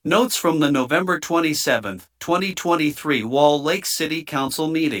Notes from the November 27, 2023 Wall Lake City Council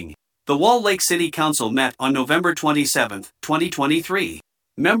meeting. The Wall Lake City Council met on November 27, 2023.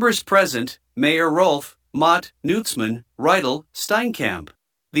 Members present: Mayor Rolf, Mott, Nutzman, Reidel, Steinkamp.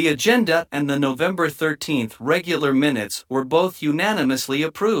 The agenda and the November 13th regular minutes were both unanimously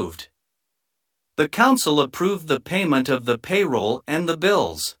approved. The council approved the payment of the payroll and the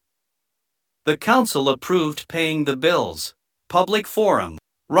bills. The council approved paying the bills. Public forum.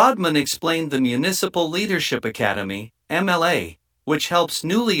 Rodman explained the Municipal Leadership Academy, MLA, which helps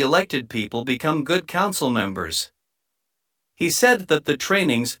newly elected people become good council members. He said that the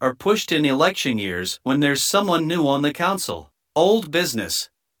trainings are pushed in election years when there's someone new on the council. Old business.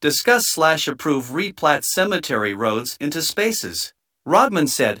 Discuss/approve replat cemetery roads into spaces. Rodman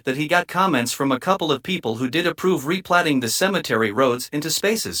said that he got comments from a couple of people who did approve replatting the cemetery roads into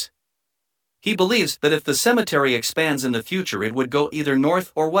spaces. He believes that if the cemetery expands in the future, it would go either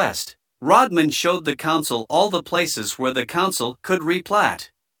north or west. Rodman showed the council all the places where the council could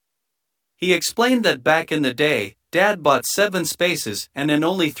replat. He explained that back in the day, Dad bought 7 spaces and then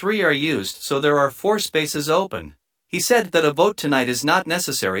only 3 are used, so there are 4 spaces open. He said that a vote tonight is not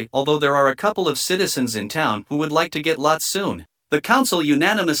necessary, although there are a couple of citizens in town who would like to get lots soon. The council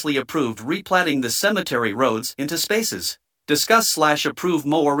unanimously approved replatting the cemetery roads into spaces. Discuss/approve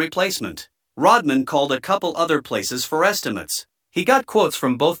mower replacement. Rodman called a couple other places for estimates. He got quotes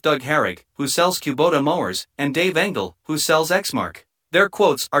from both Doug Herrick, who sells Kubota mowers, and Dave Engel, who sells Exmark. Their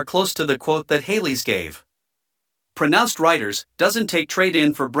quotes are close to the quote that Haley's gave. Pronounced Riders doesn't take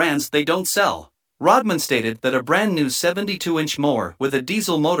trade-in for brands they don't sell. Rodman stated that a brand new 72-inch mower with a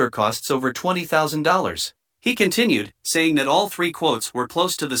diesel motor costs over $20,000. He continued, saying that all 3 quotes were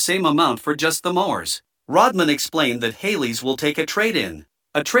close to the same amount for just the mowers. Rodman explained that Haley's will take a trade-in.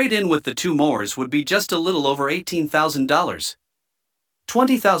 A trade-in with the 2 mowers would be just a little over $18,000.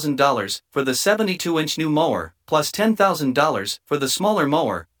 $20,000 for the 72-inch new mower, plus $10,000 for the smaller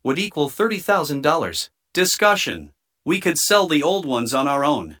mower, would equal $30,000. Discussion. We could sell the old ones on our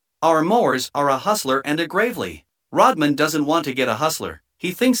own. Our mowers are a Hustler and a Gravely. Rodman doesn't want to get a Hustler.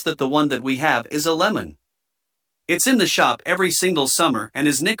 He thinks that the one that we have is a Lemon. It's in the shop every single summer and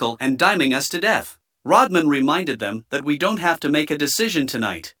is nickel and diming us to death. Rodman reminded them that we don't have to make a decision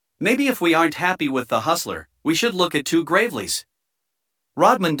tonight. Maybe if we aren't happy with the Hustler, we should look at 2 Gravely's.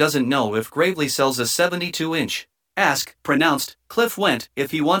 Rodman doesn't know if Gravely sells a 72-inch. Ask, pronounced, Cliff Went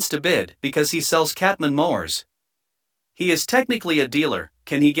if he wants to bid because he sells Catman mowers. He is technically a dealer.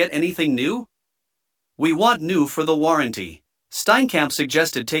 Can he get anything new? We want new for the warranty. Steinkamp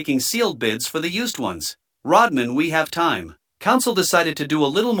suggested taking sealed bids for the used ones. Rodman, we have time. Council decided to do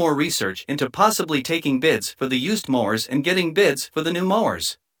a little more research into possibly taking bids for the used mowers and getting bids for the new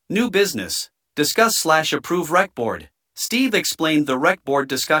mowers. New business. Discuss/approve rec board. Steve explained the rec board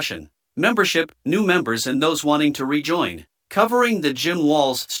discussion. Membership, new members and those wanting to rejoin. Covering the gym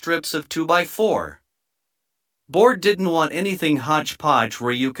walls strips of 2x4. Board didn't want anything hodgepodge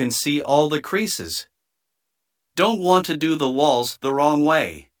where you can see all the creases. Don't want to do the walls the wrong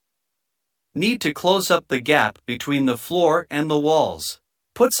way. Need to close up the gap between the floor and the walls.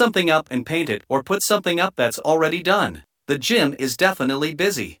 Put something up and paint it, or put something up that's already done. The gym is definitely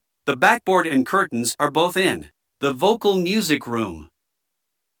busy. The backboard and curtains are both in. The vocal music room.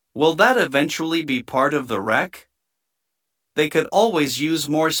 Will that eventually be part of the rec? They could always use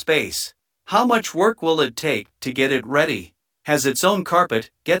more space. How much work will it take to get it ready? Has its own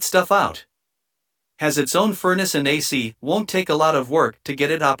carpet, get stuff out. Has its own furnace and AC, won't take a lot of work to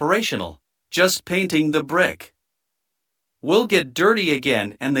get it operational. Just painting the brick. Will get dirty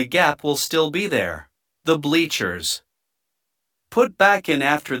again and the gap will still be there. The bleachers. Put back in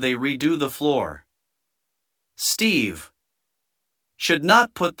after they redo the floor. Steve. Should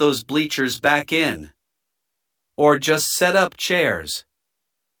not put those bleachers back in. Or just set up chairs.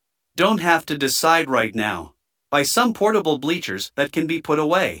 Don't have to decide right now. Buy some portable bleachers that can be put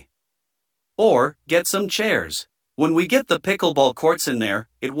away. Or, get some chairs. When we get the pickleball courts in there,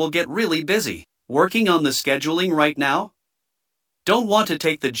 it will get really busy. Working on the scheduling right now? Don't want to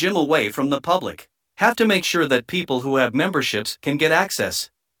take the gym away from the public. Have to make sure that people who have memberships can get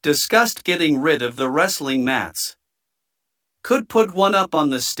access. Discussed getting rid of the wrestling mats. Could put one up on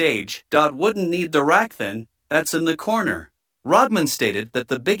the stage. Wouldn't need the rack then, that's in the corner. Rodman stated that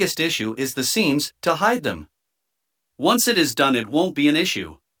the biggest issue is the seams to hide them. Once it is done, it won't be an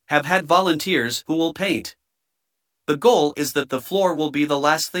issue. Have had volunteers who will paint. The goal is that the floor will be the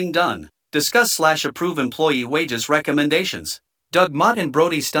last thing done. Discuss/approve employee wages recommendations. Doug Mott and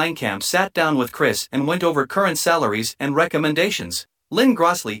Brody Steinkamp sat down with Chris and went over current salaries and recommendations. Lynn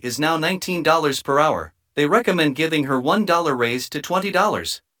Grossley is now $19 per hour. They recommend giving her $1 raise to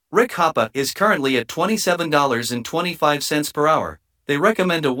 $20. Rick Hoppe is currently at $27.25 per hour. They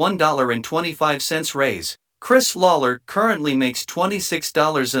recommend a $1.25 raise. Chris Lawler currently makes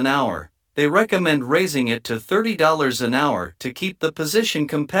 $26 an hour. They recommend raising it to $30 an hour to keep the position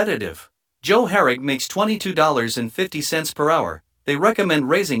competitive. Joe Herrig makes $22.50 per hour. They recommend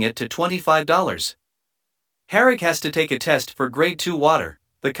raising it to $25. Herrig has to take a test for Grade 2 water.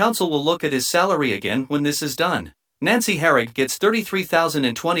 The council will look at his salary again when this is done. Nancy Herrig gets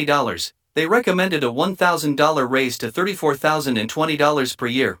 $33,020. They recommended a $1,000 raise to $34,020 per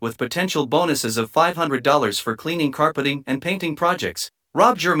year with potential bonuses of $500 for cleaning, carpeting, and painting projects.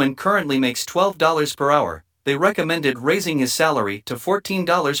 Rob German currently makes $12 per hour. They recommended raising his salary to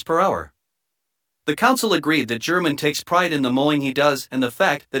 $14 per hour. The council agreed that German takes pride in the mowing he does and the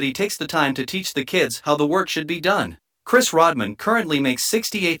fact that he takes the time to teach the kids how the work should be done. Chris Rodman currently makes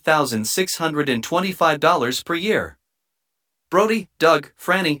 $68,625 per year. Brody, Doug,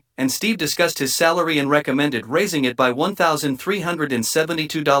 Franny, and Steve discussed his salary and recommended raising it by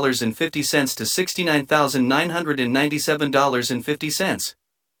 $1,372.50 to $69,997.50.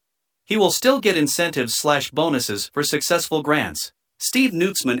 He will still get incentives/bonuses for successful grants. Steve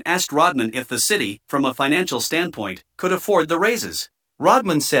Nutzman asked Rodman if the city, from a financial standpoint, could afford the raises.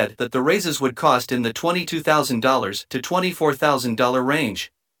 Rodman said that the raises would cost in the $22,000 to $24,000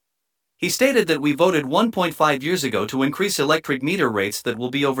 range. He stated that we voted 1.5 years ago to increase electric meter rates that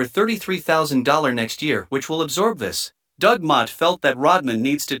will be over $33,000 next year, which will absorb this. Doug Mott felt that Rodman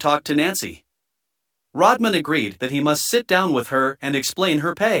needs to talk to Nancy. Rodman agreed that he must sit down with her and explain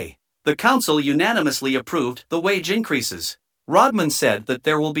her pay. The council unanimously approved the wage increases. Rodman said that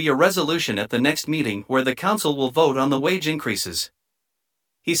there will be a resolution at the next meeting where the council will vote on the wage increases.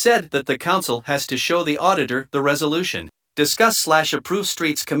 He said that the council has to show the auditor the resolution. Discuss/approve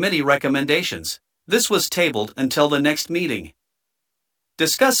streets committee recommendations. This was tabled until the next meeting.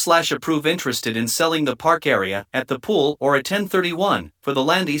 Discuss/approve interested in selling the park area at the pool or a 1031 for the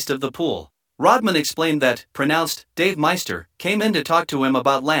land east of the pool. Rodman explained that, pronounced, Dave Meister came in to talk to him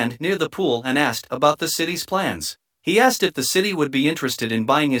about land near the pool and asked about the city's plans. He asked if the city would be interested in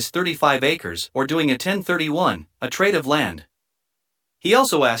buying his 35 acres or doing a 1031, a trade of land. He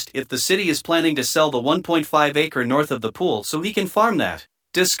also asked if the city is planning to sell the 1.5 acre north of the pool so he can farm that.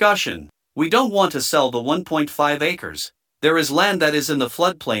 Discussion. We don't want to sell the 1.5 acres. There is land that is in the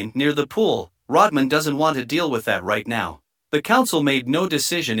floodplain near the pool. Rodman doesn't want to deal with that right now. The council made no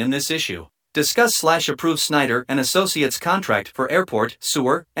decision in this issue. Discuss/approve Snyder and Associates contract for airport,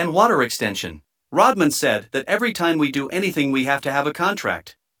 sewer, and water extension. Rodman said that every time we do anything we have to have a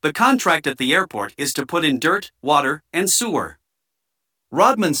contract. The contract at the airport is to put in dirt, water, and sewer.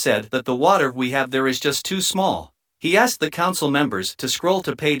 Rodman said that the water we have there is just too small. He asked the council members to scroll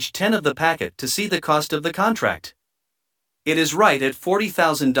to page 10 of the packet to see the cost of the contract. It is right at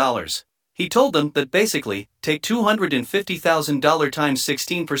 $40,000. He told them that basically, take $250,000 times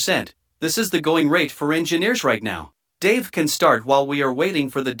 16%, this is the going rate for engineers right now. Dave can start while we are waiting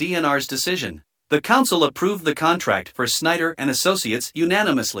for the DNR's decision. The council approved the contract for Snyder and Associates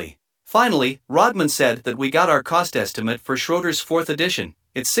unanimously. Finally, Rodman said that we got our cost estimate for Schroeder's 4th edition.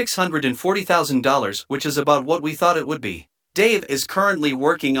 It's $640,000, which is about what we thought it would be. Dave is currently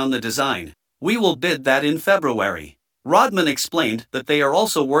working on the design. We will bid that in February. Rodman explained that they are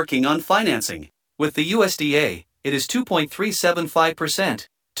also working on financing. With the USDA, it is 2.375%.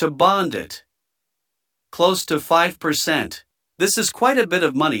 To bond it, close to 5%. This is quite a bit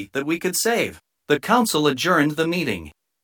of money that we could save. The council adjourned the meeting.